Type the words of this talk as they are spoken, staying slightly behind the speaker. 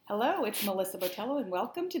Hello, it's Melissa Botello, and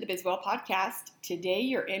welcome to the Bizwell Podcast. Today,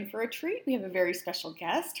 you're in for a treat. We have a very special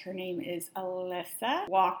guest. Her name is Alyssa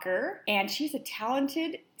Walker, and she's a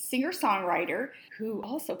talented singer-songwriter who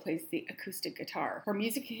also plays the acoustic guitar. Her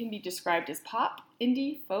music can be described as pop,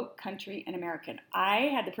 indie, folk, country, and American. I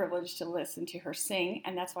had the privilege to listen to her sing,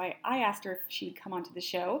 and that's why I asked her if she'd come onto the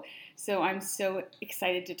show. So I'm so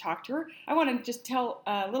excited to talk to her. I want to just tell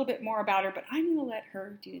a little bit more about her, but I'm going to let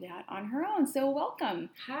her do that on her own. So welcome.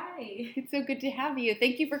 Hi. It's so good to have you.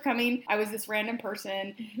 Thank you for coming. I was this random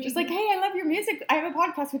person, just like, hey, I love your music. I have a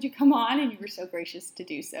podcast. Would you come on? And you were so gracious to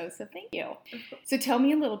do so. So thank you. So tell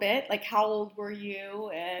me a little bit, like how old were you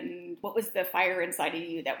and what was the fire inside of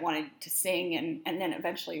you that wanted to sing and then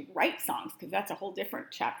eventually write songs? Because that's a whole different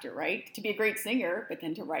chapter, right? To be a great singer, but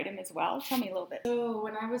then to write them as well. Tell me a little bit. So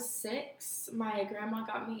when I was 6, my grandma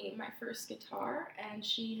got me my first guitar, and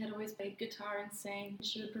she had always played guitar and sang.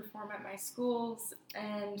 She would perform at my schools,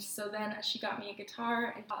 and so then she got me a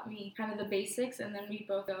guitar and taught me kind of the basics, and then we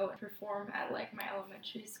both go and perform at like my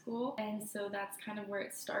elementary school, and so that's kind of where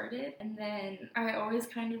it started. And then I always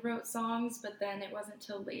kind of wrote songs, but then it wasn't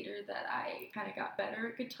till later that I kind of got better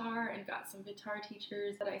at guitar and got some guitar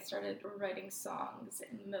teachers that I started writing songs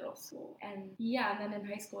in middle school. And yeah, and then in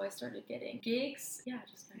high school I started getting gigs. Yeah,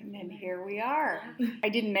 just kind of. And then here we are. Yeah. I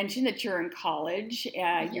didn't mention that you're in college.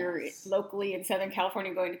 You're Yes. locally in Southern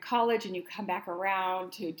California going to college, and you come back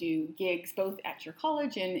around to do gigs both at your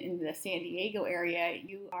college and in the San Diego area.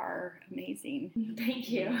 You are amazing. Thank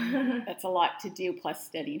you. That's a lot to do, plus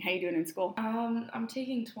studying. How you doing in school? I'm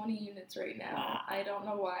taking 20 units right now. Wow. I don't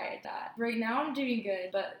know why that. Right now I'm doing good,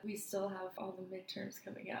 but we still have all the midterms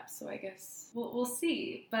coming up, so I guess we'll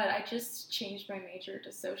see. But I just changed my major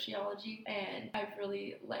to sociology, and I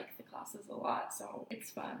really like the classes a lot, so it's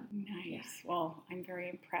fun. Nice. Yeah. Well, I'm very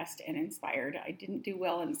impressed and inspired. I didn't do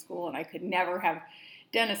well in school, and I could never have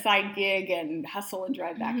done a side gig and hustle and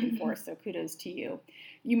drive back and forth, so kudos to you.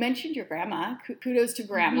 You mentioned your grandma. Kudos to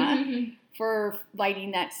Grandma for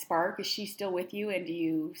lighting that spark. Is she still with you, and do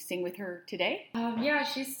you sing with her today? Yeah,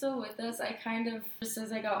 she's still with us. I kind of, just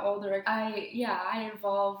as I got older, I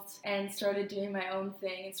evolved and started doing my own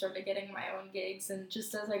thing and started getting my own gigs. And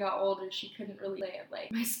just as I got older, she couldn't really play at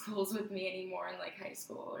like my schools with me anymore in like high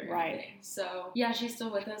school or anything. So yeah, she's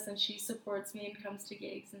still with us and she supports me and comes to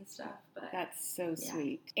gigs and stuff. But That's so yeah.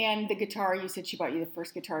 sweet. And the guitar, you said she bought you the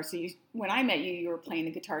first guitar. So when I met you, you were playing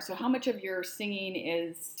the guitar. So how much of your singing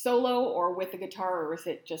is solo or with the guitar, or is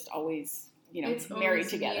it just always, it's married always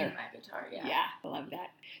together? Me and my guitar, yeah. Yeah, I love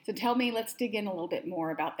that. So tell me, let's dig in a little bit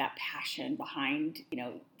more about that passion behind,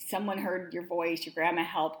 someone heard your voice, your grandma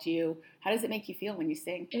helped you. How does it make you feel when you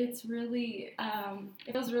sing? It's really,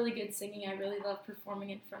 it feels really good singing. I really love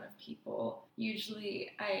performing in front of people.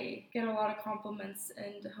 Usually I get a lot of compliments,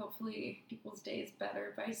 and hopefully people's day is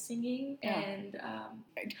better by singing. Yeah. And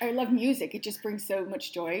I love music. It just brings so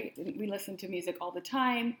much joy. We listen to music all the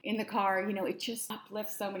time in the car. It just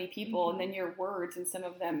uplifts so many people. Mm-hmm. And then your words, and some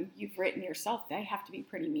of them you've written yourself, they have to be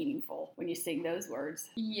pretty meaningful when you sing those words.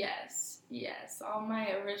 yes, all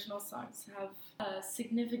my original songs have a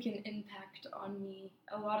significant impact on me.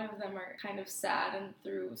 A lot of them are kind of sad and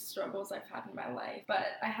through struggles I've had in my life, but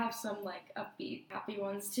I have some like upbeat, happy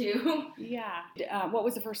ones too. Yeah. What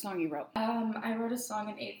was the first song you wrote? I wrote a song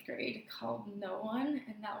in 8th grade called No One,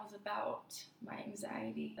 and that was about my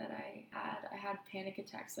anxiety that I had. I had panic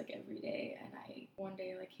attacks like every day, and I one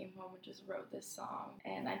day came home and just wrote this song,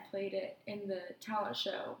 and I played it in the talent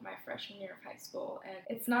show my freshman year of high school, and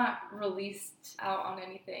it's not released out on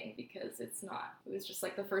anything because it was just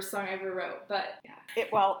like the first song I ever wrote, but yeah.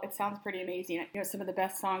 It sounds pretty amazing. Some of the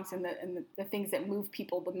best songs and the things that move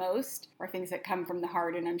people the most are things that come from the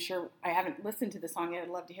heart, and I'm sure, I haven't listened to the song yet, I'd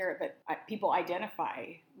love to hear it, but people identify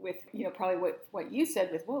with, probably what you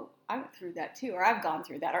said with, whoa, I went through that too, or I've gone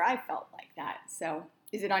through that, or I felt like that. So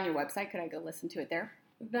is it on your website? Could I go listen to it there?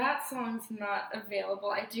 That song's not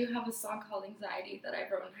available. I do have a song called Anxiety that I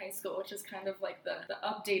wrote in high school, which is kind of like the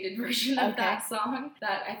updated version of that song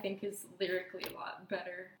that I think is lyrically a lot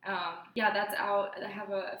better. Yeah, that's out. I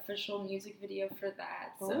have an official music video for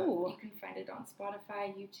that. So you can find it on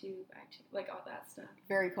Spotify, YouTube, iTunes, like all that stuff.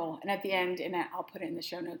 Very cool. And at the end, and I'll put it in the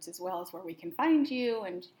show notes as well, is where we can find you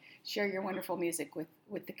and share your wonderful music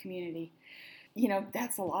with the community.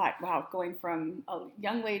 That's a lot. Wow, going from a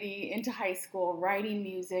young lady into high school, writing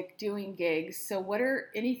music, doing gigs. So what are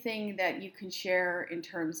anything that you can share in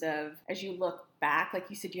terms of, as you look back, like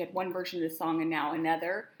you said, you had one version of the song and now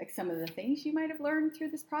another, like some of the things you might have learned through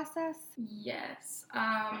this process? Yes.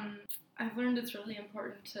 I've learned it's really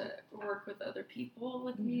important to work with other people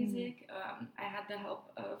with Mm-hmm. music. I had the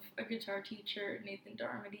help of a guitar teacher, Nathan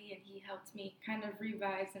Darmody, and he helped me kind of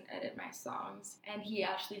revise and edit my songs. And he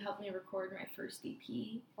actually helped me record my first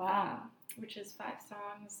EP, Wow. which is 5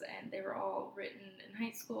 songs, and they were all written in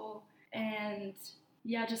high school. And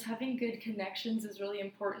yeah, just having good connections is really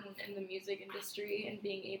important in the music industry, and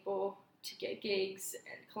being able to get gigs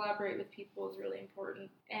and collaborate with people is really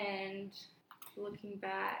important. And looking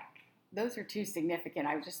back, Those are two significant.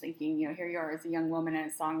 I was just thinking, here you are as a young woman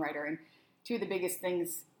and a songwriter, and two of the biggest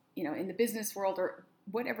things, in the business world or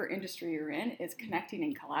whatever industry you're in is connecting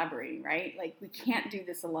and collaborating, right? Like, we can't do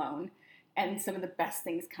this alone. And some of the best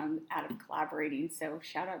things come out of collaborating. So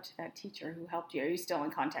shout out to that teacher who helped you. Are you still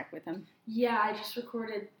in contact with him? yeah, I just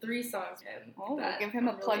recorded 3 songs with him. Oh, that give him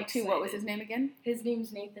a I'm plug really too. What was his excited. name again? His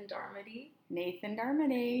name's Nathan Darmody. Nathan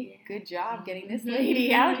Darmody. Yeah. Good job getting this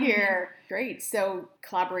lady out here. Great. So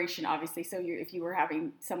collaboration, obviously. So if you were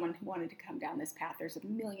having someone who wanted to come down this path, there's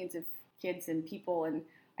millions of kids and people. And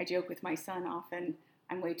I joke with my son often,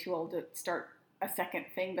 I'm way too old to start a second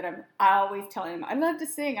thing, but I always tell him, I love to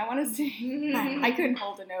sing. I want to sing. I couldn't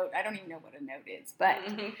hold a note. I don't even know what a note is. But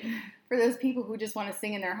for those people who just want to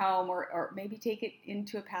sing in their home or maybe take it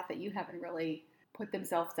into a path that you haven't really put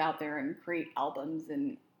themselves out there and create albums,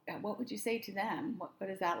 and what would you say to them? What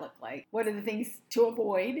does that look like? What are the things to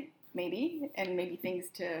avoid, maybe, and maybe things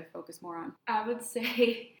to focus more on? I would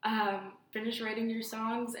say finish writing your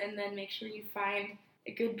songs and then make sure you find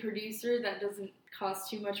a good producer that doesn't cost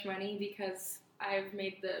too much money, because I've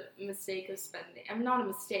made the mistake of spending, I'm not a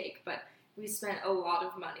mistake, but we spent a lot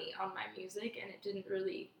of money on my music and it didn't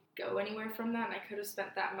really go anywhere from that, and I could have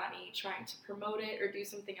spent that money trying to promote it or do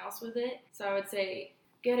something else with it. So I would say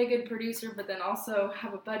get a good producer, but then also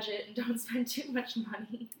have a budget and don't spend too much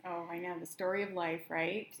money. Oh, I know. The story of life,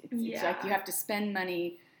 right? It's Yeah. like you have to spend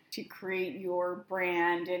money to create your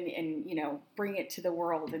brand and bring it to the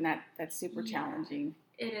world, and that's super Yeah. challenging.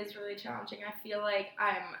 It is really challenging. I feel like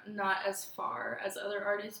I'm not as far as other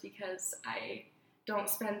artists because I don't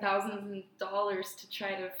spend thousands of dollars to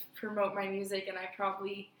try to promote my music, and I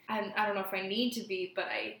don't know if I need to be, but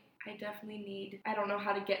I definitely need, I don't know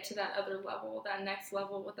how to get to that other level, that next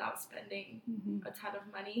level, without spending a ton of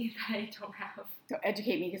money that I don't have. So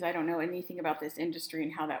educate me, because I don't know anything about this industry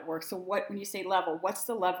and how that works. So when you say level, what's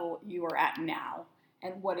the level you are at now?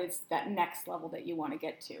 And what is that next level that you want to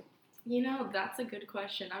get to? That's a good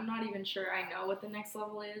question. I'm not even sure I know what the next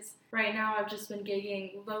level is. Right now, I've just been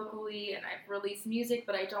gigging locally, and I've released music,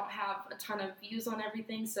 but I don't have a ton of views on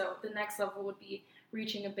everything. So the next level would be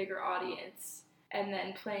reaching a bigger audience and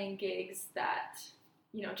then playing gigs that,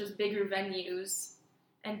 just bigger venues,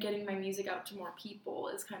 and getting my music out to more people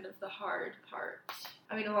is kind of the hard part.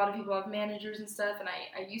 I mean, a lot of people have managers and stuff, and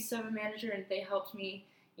I used to have a manager, and they helped me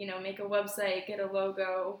make a website, get a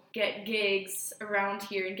logo, get gigs around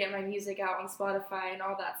here, and get my music out on Spotify and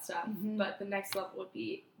all that stuff. Mm-hmm. But the next level would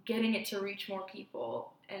be getting it to reach more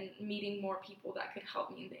people and meeting more people that could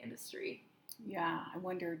help me in the industry. Yeah, I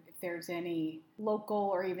wondered if there's any local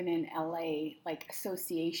or even in LA, like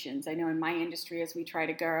associations. I know in my industry, as we try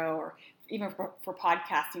to grow, or even for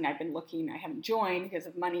podcasting, I've been looking, I haven't joined because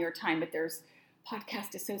of money or time, but there's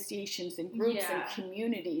podcast associations and groups and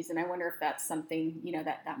communities, and I wonder if that's something,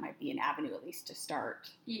 that might be an avenue at least to start.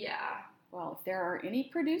 Yeah. Well, if there are any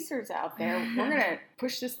producers out there, we're going to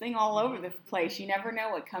push this thing all over the place. You never know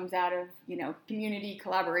what comes out of, community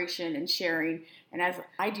collaboration and sharing. And as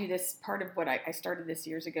I do this, part of what I started this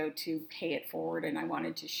years ago to pay it forward, and I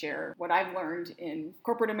wanted to share what I've learned in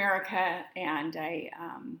corporate America, and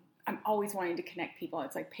I'm always wanting to connect people.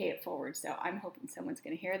 It's like pay it forward. So I'm hoping someone's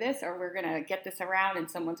going to hear this, or we're going to get this around and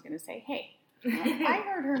someone's going to say, hey, I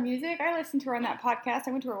heard her music. I listened to her on that podcast.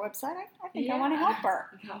 I went to her website. I think I want to help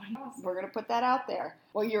her. Awesome. We're going to put that out there.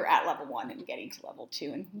 Well, you're at level 1 and getting to level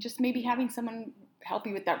 2, and just maybe having someone help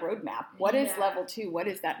you with that roadmap. What is level 2? What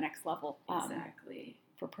is that next level? Exactly.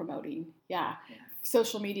 For promoting. Yeah.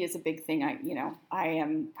 Social media is a big thing. I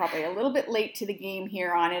am probably a little bit late to the game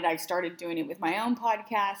here on it. I've started doing it with my own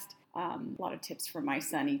podcast. A lot of tips from my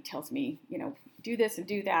son. He tells me, do this and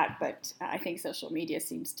do that. But I think social media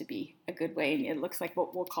seems to be a good way. And it looks like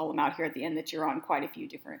we'll call them out here at the end that you're on quite a few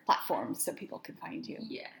different platforms so people can find you.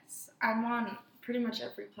 Yes. I'm on pretty much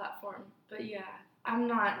every platform. But yeah, I'm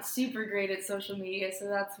not super great at social media, so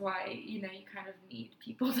that's why, you kind of need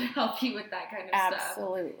people to help you with that kind of stuff.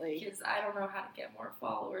 Absolutely. Because I don't know how to get more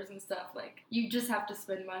followers and stuff. Like, you just have to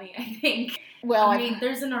spend money, I think. Well,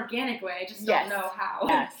 there's an organic way. I just yes, don't know how.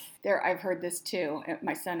 Yes. I've heard this too.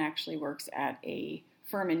 My son actually works at a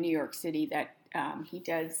firm in New York City that he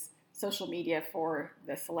does social media for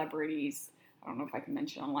the celebrities. I don't know if I can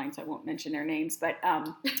mention online, so I won't mention their names, but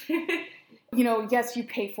yes, you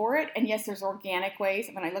pay for it, and yes, there's organic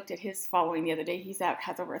ways. When I looked at his following the other day,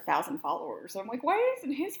 has over 1,000 followers. So I'm like, why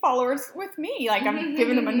isn't his followers with me? Like, I'm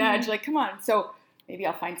giving him a nudge, like, come on. So maybe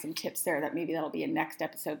I'll find some tips there that'll be a next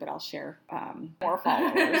episode, but I'll share more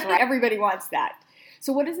followers, right? Everybody wants that.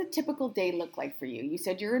 So what does a typical day look like for you? You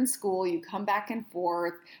said you're in school, you come back and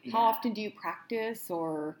forth. How often do you practice?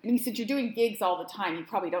 You said you're doing gigs all the time. You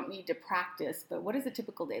probably don't need to practice, but what does a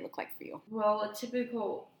typical day look like for you? Well, a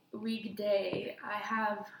typical weekday, I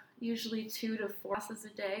have usually 2 to 4 classes a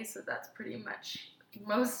day, so that's pretty much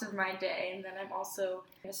most of my day. And then I'm also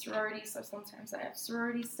in a sorority, so sometimes I have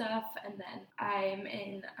sorority stuff, and then I'm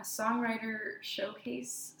in a songwriter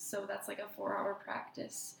showcase, so that's like a 4-hour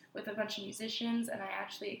practice with a bunch of musicians, and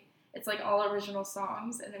it's like all original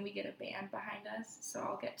songs, and then we get a band behind us, so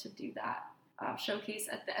I'll get to do that showcase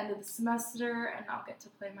at the end of the semester, and I'll get to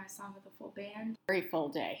play my song with a full band. Very full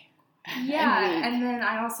day. Yeah, and then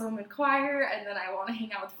I also am in choir, and then I want to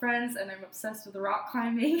hang out with friends, and I'm obsessed with rock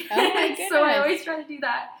climbing. Oh my goodness. So I always try to do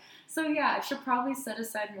that. So yeah, I should probably set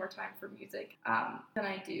aside more time for music than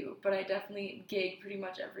I do, but I definitely gig pretty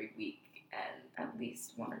much every week, and at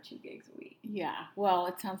least 1 or 2 gigs a week. Yeah, well,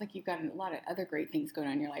 it sounds like you've got a lot of other great things going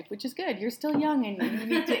on in your life, which is good. You're still young, and you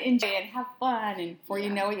need to enjoy and have fun, and before you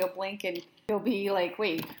know it, you'll blink, and you'll be like,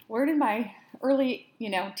 wait, where did my early,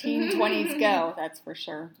 teen 20s go? That's for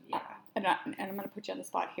sure. Yeah. And I'm going to put you on the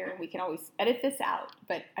spot here, and we can always edit this out,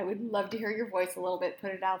 but I would love to hear your voice a little bit,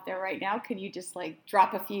 put it out there right now. Can you just,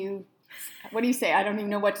 drop a few, what do you say? I don't even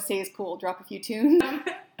know what to say is cool. Drop a few tunes?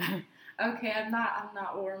 Okay, I'm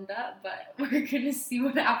not warmed up, but we're gonna see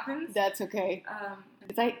what happens. That's okay.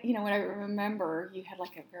 Because when I remember, you had a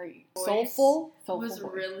very soulful was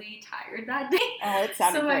voice. Really tired that day. Oh, it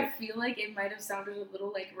sounded great. So I feel like it might have sounded a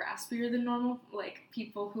little raspier than normal. Like,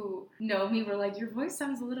 people who know me were like, your voice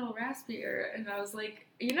sounds a little raspier, and I was like,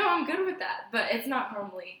 I'm good with that, but it's not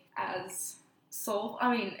normally as soulful.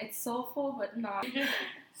 It's soulful, but not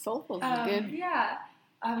soulful is good. Yeah.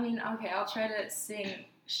 Okay, I'll try to sing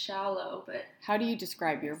Shallow, but how do you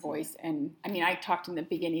describe your voice? And I talked in the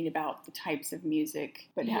beginning about the types of music,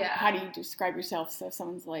 but how do you describe yourself? So if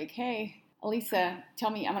someone's like, hey, Elisa, tell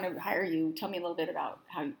me, I'm going to hire you. Tell me a little bit about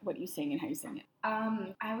what you sing and how you sing it.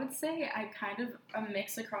 I would say I kind of a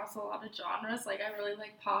mix across a lot of genres. Like, I really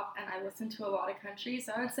like pop, and I listen to a lot of country.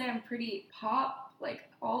 So I would say I'm pretty pop,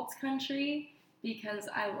 alt country, because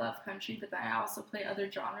I love country, but then I also play other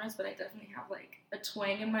genres, but I definitely have a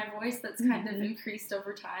twang in my voice that's kind of increased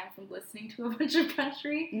over time from listening to a bunch of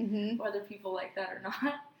country, whether people like that or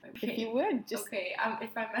not. Okay. If you would. Okay,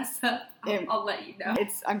 if I mess up, I'll let you know.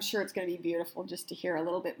 I'm sure it's going to be beautiful just to hear a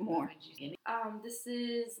little bit more. This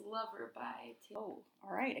is Lover by Taylor. Oh,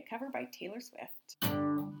 all right, a cover by Taylor Swift.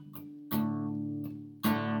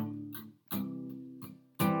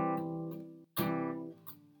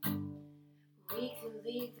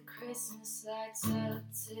 Leave the Christmas lights up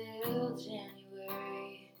till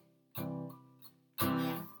January.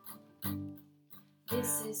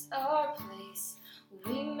 This is our place,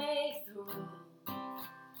 we make the rule.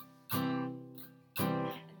 And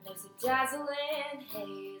there's a dazzling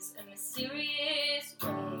haze, a mysterious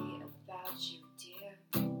way about you, dear.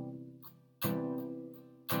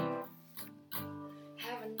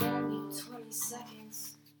 Haven't known you 20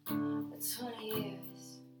 seconds, or 20 years.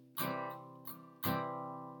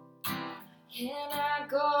 Can I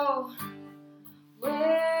go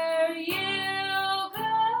where you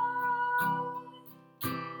go?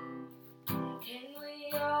 Can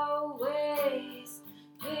we always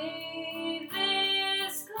be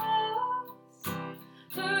this close?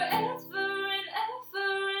 Forever and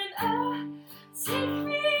ever and take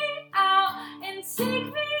me out and take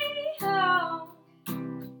me home.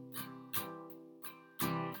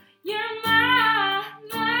 You're my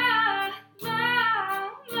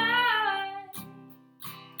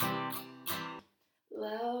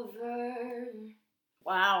lover.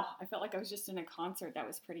 Wow, I felt like I was just in a concert. That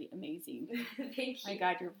was pretty amazing. Thank you. My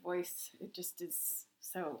God, your voice, it just is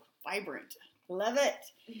so vibrant. Love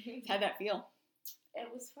it. How'd that feel? It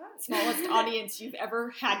was fun. Smallest audience you've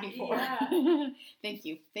ever had before. Yeah. Thank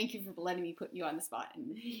you. Thank you for letting me put you on the spot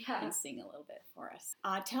and sing a little bit for us.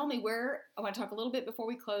 Tell me I want to talk a little bit before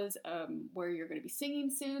we close, where you're going to be singing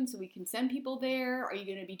soon so we can send people there. Are you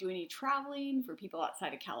going to be doing any traveling for people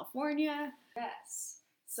outside of California? Yes.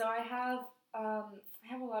 So I have a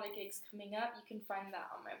lot of gigs coming up. You can find that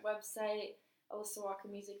on my website,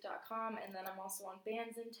 AlyssaWalkerMusic.com, and then I'm also on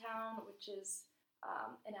Bands in Town, which is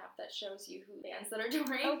an app that shows you who bands that are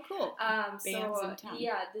touring. Oh, cool. Bands in Town.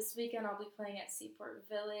 Yeah, this weekend I'll be playing at Seaport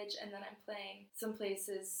Village, and then I'm playing some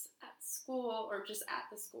places at school, or just at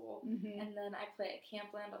the school, and then I play at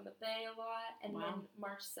Campland on the Bay a lot, and then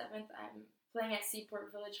March 7th I'm playing at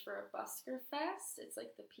Seaport Village for a Busker Fest. It's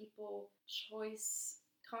like the People Choice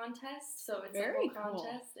contest, so it's very a whole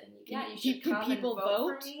contest, cool. And you should come and vote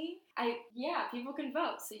for me. People can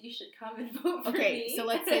vote, so you should come and vote for me. Okay, so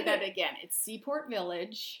let's say that again. It's Seaport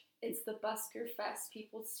Village. It's the Busker Fest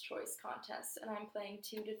People's Choice Contest, and I'm playing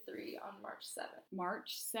 2 to 3 on March 7th.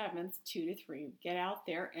 March 7th, 2 to 3. Get out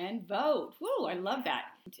there and vote. Woo, I love that.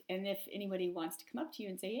 And if anybody wants to come up to you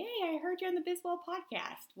and say, hey, I heard you on the BizWell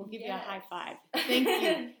podcast, we'll give you a high five. Thank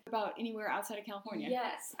you. About anywhere outside of California?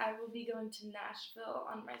 Yes, I will be going to Nashville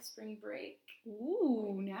on my spring break.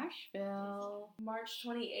 Ooh, Nashville. March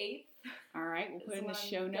 28th. All right, we'll put in the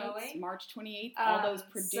show notes. March 28th. All those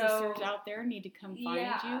producers out there need to come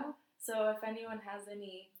find you. So if anyone has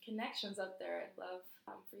any connections up there, I'd love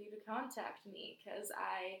for you to contact me, because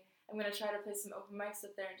I'm going to try to play some open mics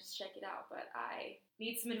up there and just check it out. But I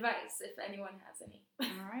need some advice if anyone has any.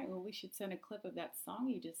 All right, well, we should send a clip of that song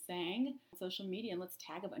you just sang on social media, and let's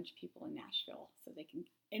tag a bunch of people in Nashville so they can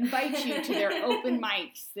invite you to their open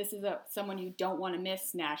mics. This is someone you don't want to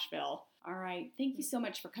miss, Nashville. All right, thank you so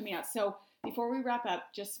much for coming out. So before we wrap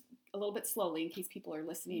up, just a little bit slowly in case people are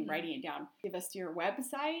listening and writing it down, give us your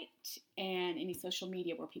website and any social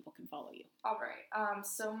media where people can follow you. All right,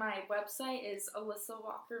 so my website is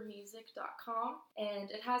AlyssaWalkerMusic.com,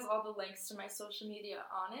 and it has all the links to my social media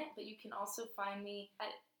on it, but you can also find me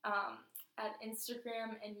at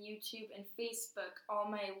Instagram and YouTube and Facebook. All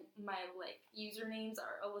my usernames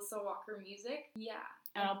are Alyssa Walker Music. Yeah.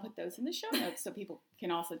 And I'll put those in the show notes so people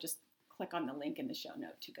can also just click on the link in the show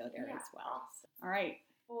note to go there as well. Awesome. All right.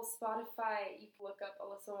 Well, Spotify, you can look up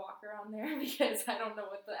Alyssa Walker on there because I don't know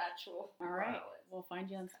what the actual URL is. We'll find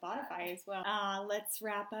you on Spotify as well. Let's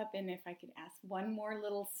wrap up, and if I could ask one more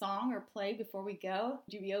little song or play before we go,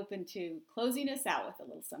 would you be open to closing us out with a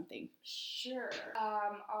little something? Sure.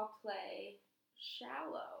 I'll play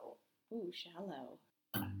Shallow. Ooh, Shallow.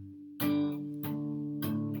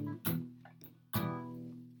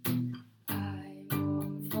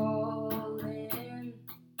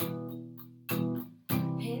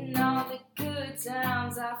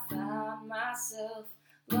 Times I found myself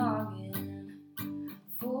longing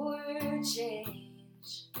for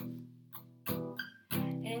change,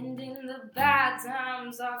 and in the bad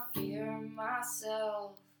times I fear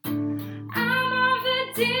myself. I'm on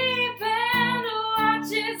the deep end,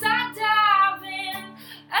 watch as I dive in.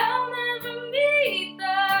 I'll never meet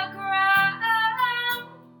the ground,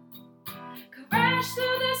 crash to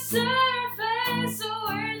the surface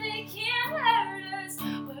where they can't hurt us.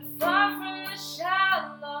 We're far from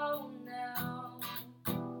shallow now.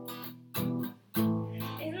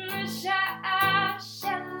 In the shallow.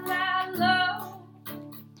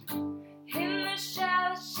 In the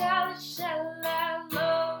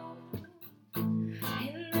shallow.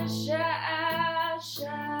 In the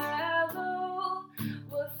shallow.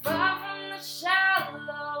 We're far from the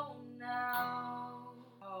shallow now.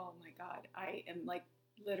 Oh my God, I am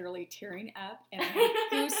literally tearing up and I have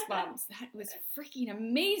goosebumps. That was freaking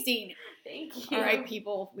amazing. Thank you. All right,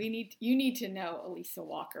 people, you need to know Alyssa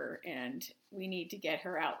Walker, and we need to get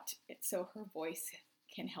her out so her voice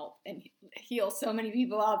can help and heal so many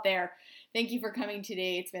people out there. Thank you for coming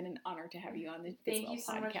today. It's been an honor to have you on the BizWell podcast. Thank you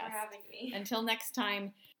so much for having me. Until next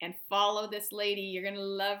time, and follow this lady. You're going to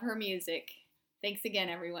love her music. Thanks again,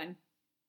 everyone.